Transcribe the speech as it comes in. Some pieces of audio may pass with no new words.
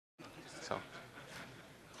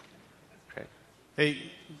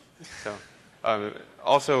Hey. So,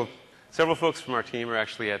 also, several folks from our team are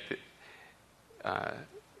actually at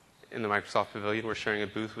in the Microsoft Pavilion. We're sharing a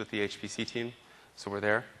booth with the HPC team, so we're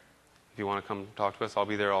there. If you want to come talk to us, I'll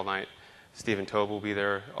be there all night. Stephen Tobe will be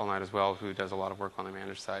there all night as well, who does a lot of work on the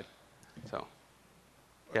managed side. So,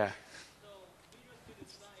 yeah. So, Visual Studio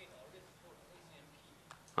Design already support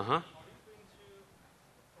OpenMP. Uh-huh. Are you going to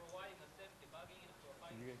provide the same debugging and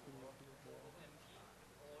providing for OpenMP,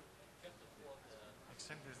 or just for the...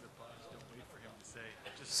 Except there's the buzz. Don't wait for him to say.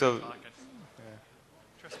 Just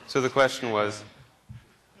so the question was,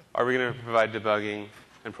 are we going to provide debugging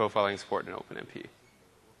and profiling support in OpenMP?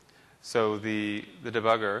 So the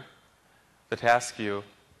debugger, the task view,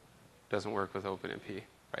 doesn't work with OpenMP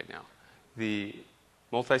right now. The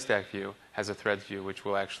multi-stack view has a threads view, which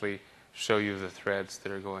will actually show you the threads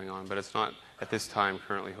that are going on, but it's not, at this time,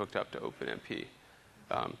 currently hooked up to OpenMP.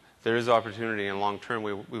 There is opportunity, and long term,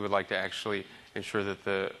 we would like to actually ensure that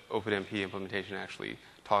the OpenMP implementation actually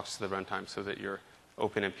talks to the runtime so that your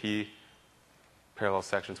OpenMP parallel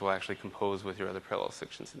sections will actually compose with your other parallel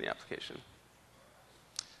sections in the application.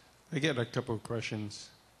 I get a couple of questions.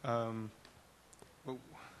 Oh,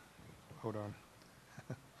 hold on.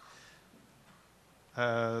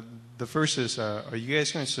 The first is, are you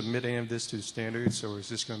guys going to submit any of this to standards, or is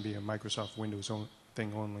this going to be a Microsoft Windows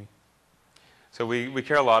thing only? So we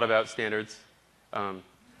care a lot about standards.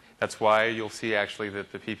 That's why you'll see actually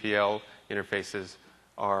that the PPL interfaces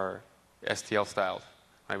are STL styled.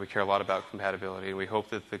 Right? We care a lot about compatibility, and we hope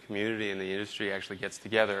that the community and the industry actually gets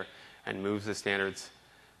together and moves the standards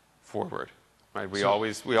forward. Right? We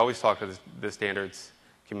always talk to the standards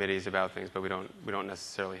committees about things, but we don't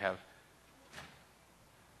necessarily have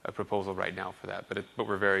a proposal right now for that. But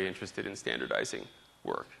we're very interested in standardizing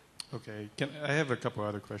work. Okay. I have a couple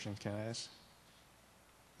other questions. Can I ask?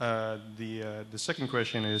 The second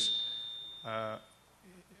question is,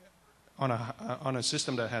 on a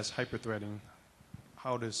system that has hyperthreading,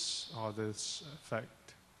 how does all this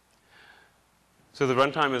affect? So the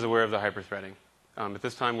runtime is aware of the hyperthreading. At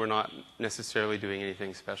this time, we're not necessarily doing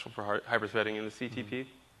anything special for hyperthreading in the CTP.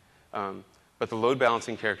 But the load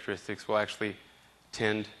balancing characteristics will actually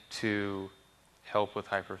tend to help with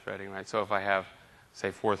hyperthreading, right? So if I have, say,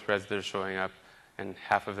 4 threads that are showing up and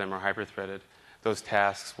half of them are hyperthreaded, those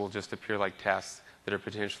tasks will just appear like tasks that are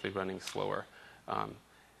potentially running slower.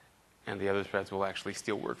 And the other threads will actually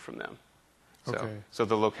steal work from them. So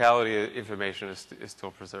the locality information is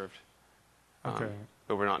still preserved. Okay.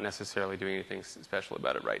 But we're not necessarily doing anything special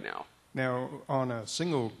about it right now. Now, on a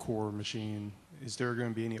single core machine, is there going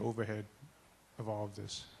to be any overhead of all of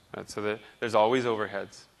this? Right, so there's always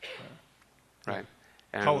overheads. Right.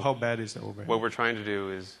 And how bad is the overhead? What we're trying to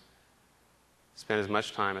do is spend as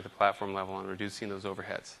much time at the platform level on reducing those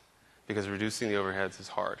overheads, because reducing the overheads is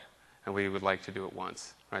hard, and we would like to do it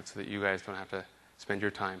once, right, so that you guys don't have to spend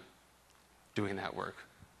your time doing that work.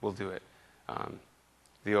 We'll do it.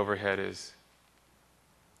 The overhead is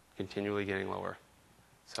continually getting lower.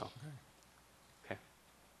 So, okay.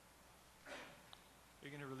 Are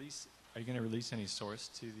you going to release any source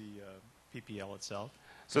to the PPL itself?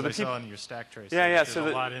 So I saw in your stack trace. Yeah. There's a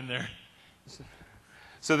lot in there.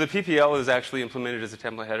 So the PPL is actually implemented as a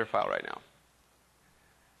template header file right now.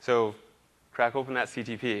 So crack open that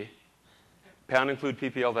CTP, #include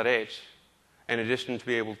ppl.h, in addition to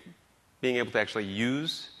being able to actually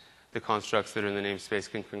use the constructs that are in the namespace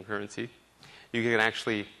concurrency, you can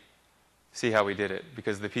actually see how we did it,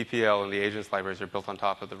 because the PPL and the agents libraries are built on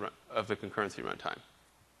top of the concurrency runtime.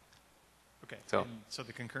 Okay. So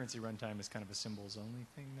the concurrency runtime is kind of a symbols only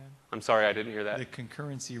thing then? I'm sorry, I didn't hear that. The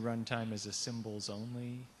concurrency runtime is a symbols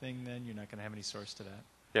only thing then? You're not going to have any source to that?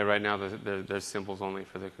 Yeah, right now there's symbols only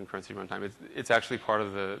for the concurrency runtime. It's actually part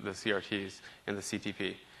of the CRTs in the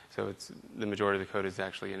CTP. So the majority of the code is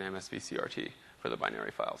actually in MSV CRT for the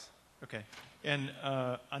binary files. Okay. And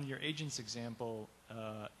on your agents example,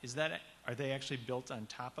 are they actually built on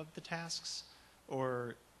top of the tasks,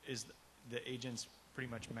 or is the agents pretty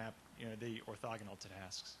much map, the orthogonal to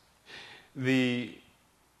tasks?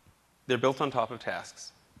 They're built on top of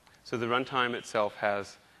tasks. So the runtime itself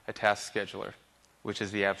has a task scheduler, which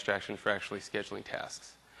is the abstraction for actually scheduling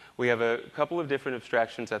tasks. We have a couple of different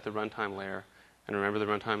abstractions at the runtime layer. And remember, the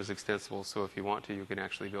runtime is extensible, so if you want to, you can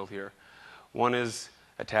actually build here. One is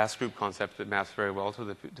a task group concept that maps very well to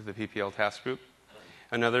the PPL task group.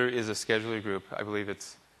 Another is a scheduler group. I believe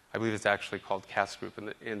it's actually called CAS group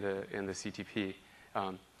in the CTP.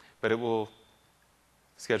 But it will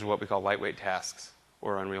schedule what we call lightweight tasks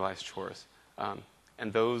or unrealized chores.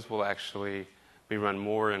 And those will actually be run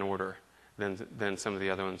more in order than some of the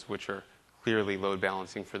other ones, which are clearly load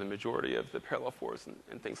balancing for the majority of the parallel fours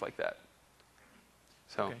and things like that.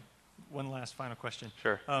 So, Okay. One last final question.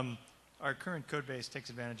 sure. Our current code base takes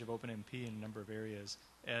advantage of OpenMP in a number of areas.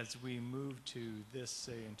 As we move to this,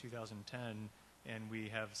 say, in 2010, and we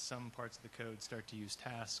have some parts of the code start to use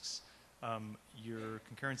tasks, your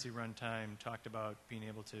concurrency runtime talked about being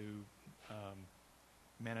able to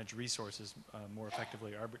manage resources more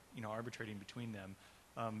effectively, arbitrating between them.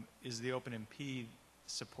 Is the OpenMP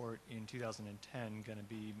support in 2010 going to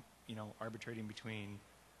be, arbitrating between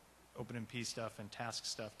OpenMP stuff and task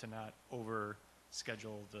stuff to not over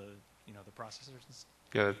schedule the processors and stuff?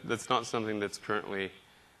 Yeah, that's not something that's currently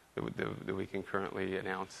that we can currently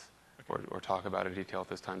announce or talk about in detail at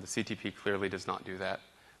this time. The CTP clearly does not do that,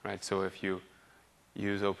 right? So if you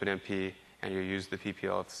use OpenMP and you use the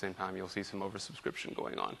PPL at the same time, you'll see some oversubscription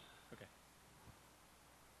going on. Okay.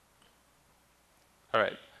 All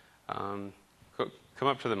right. Come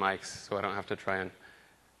up to the mics so I don't have to try and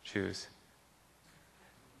choose.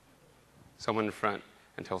 Someone in front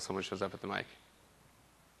until someone shows up at the mic.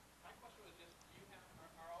 My question was just,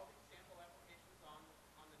 are all these sample applications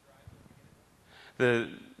on the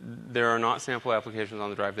drive? There are not sample applications on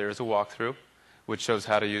the drive. There is a walkthrough, which shows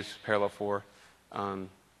how to use Parallel 4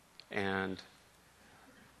 and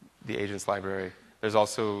the agents library. There's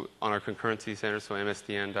also on our concurrency center, so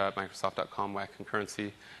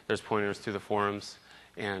msdn.microsoft.com/concurrency, there's pointers to the forums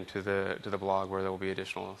and to the blog where there will be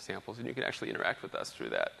additional samples, and you can actually interact with us through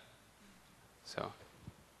that. So.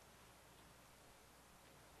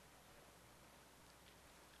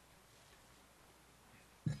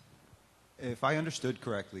 If I understood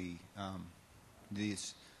correctly, the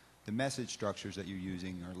message structures that you're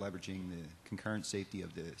using are leveraging the concurrent safety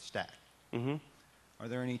of the stack. Mm-hmm. Are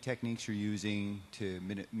there any techniques you're using to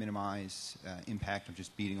minimize impact of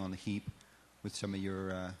just beating on the heap with some of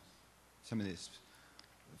these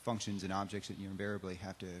functions and objects that you invariably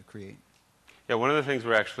have to create? Yeah, one of the things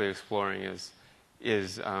we're actually exploring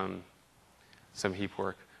is some heap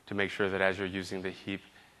work to make sure that as you're using the heap,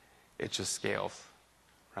 it just scales,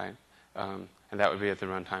 right? And that would be at the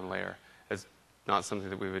runtime layer. It's not something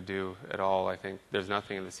that we would do at all. I think there's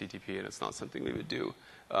nothing in the CTP, and it's not something we would do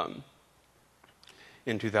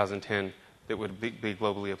in 2010 that would be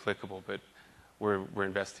globally applicable, but we're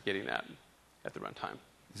investigating that at the runtime.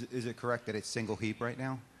 Is it correct that it's single heap right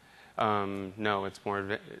now? No, it's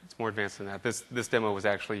more advanced than that. This demo was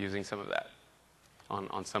actually using some of that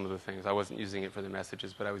on some of the things. I wasn't using it for the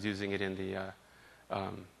messages, but I was using it in the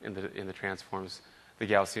transforms. The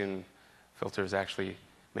Gaussian filters actually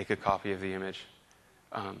make a copy of the image,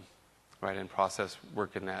 right, and process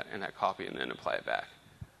work in that copy and then apply it back.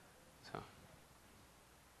 So,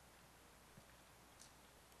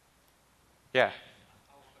 yeah,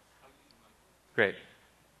 great.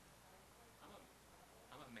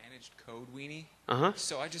 Managed code weenie. Uh-huh.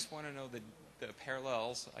 So I just want to know the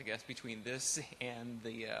parallels, I guess, between this and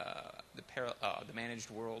the managed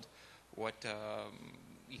world. What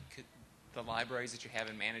the libraries that you have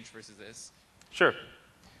in managed versus this. Sure.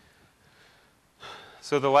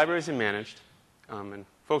 So the libraries in managed, and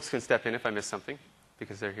folks can step in if I miss something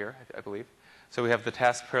because they're here, I believe. So we have the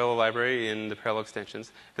task parallel library in the parallel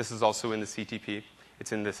extensions. This is also in the CTP.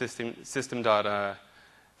 It's in the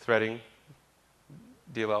system.threading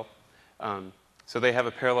DLL. So they have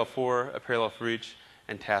a parallel for, a parallel for each,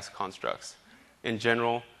 and task constructs. In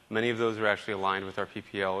general, many of those are actually aligned with our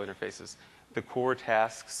PPL interfaces. The core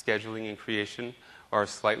tasks, scheduling, and creation are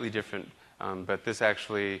slightly different, but this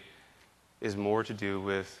actually is more to do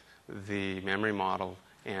with the memory model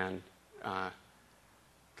and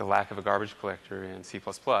the lack of a garbage collector in C++,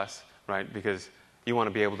 right? Because you want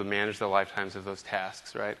to be able to manage the lifetimes of those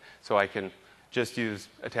tasks, right? So I can just use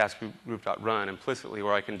a task group.run implicitly,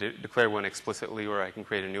 or I can declare one explicitly, or I can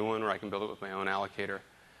create a new one, or I can build it with my own allocator,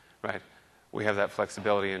 right? We have that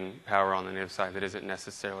flexibility and power on the native side that isn't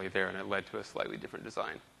necessarily there, and it led to a slightly different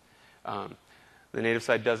design. The native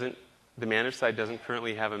side doesn't, the managed side doesn't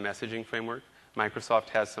currently have a messaging framework. Microsoft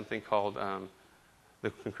has something called the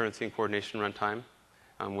Concurrency and Coordination Runtime,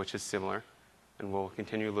 which is similar, and we'll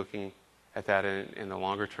continue looking at that in the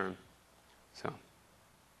longer term. So,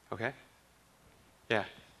 okay? Yeah.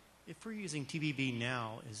 If we're using TBB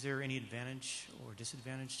now, is there any advantage or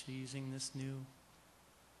disadvantage to using this new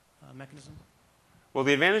mechanism? Well,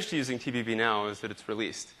 the advantage to using TBB now is that it's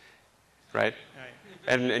released, right? Right.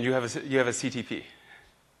 And you have a CTP.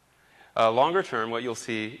 Longer term, what you'll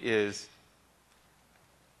see is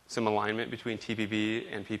some alignment between TBB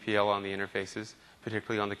and PPL on the interfaces,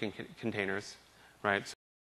 particularly on the containers, right?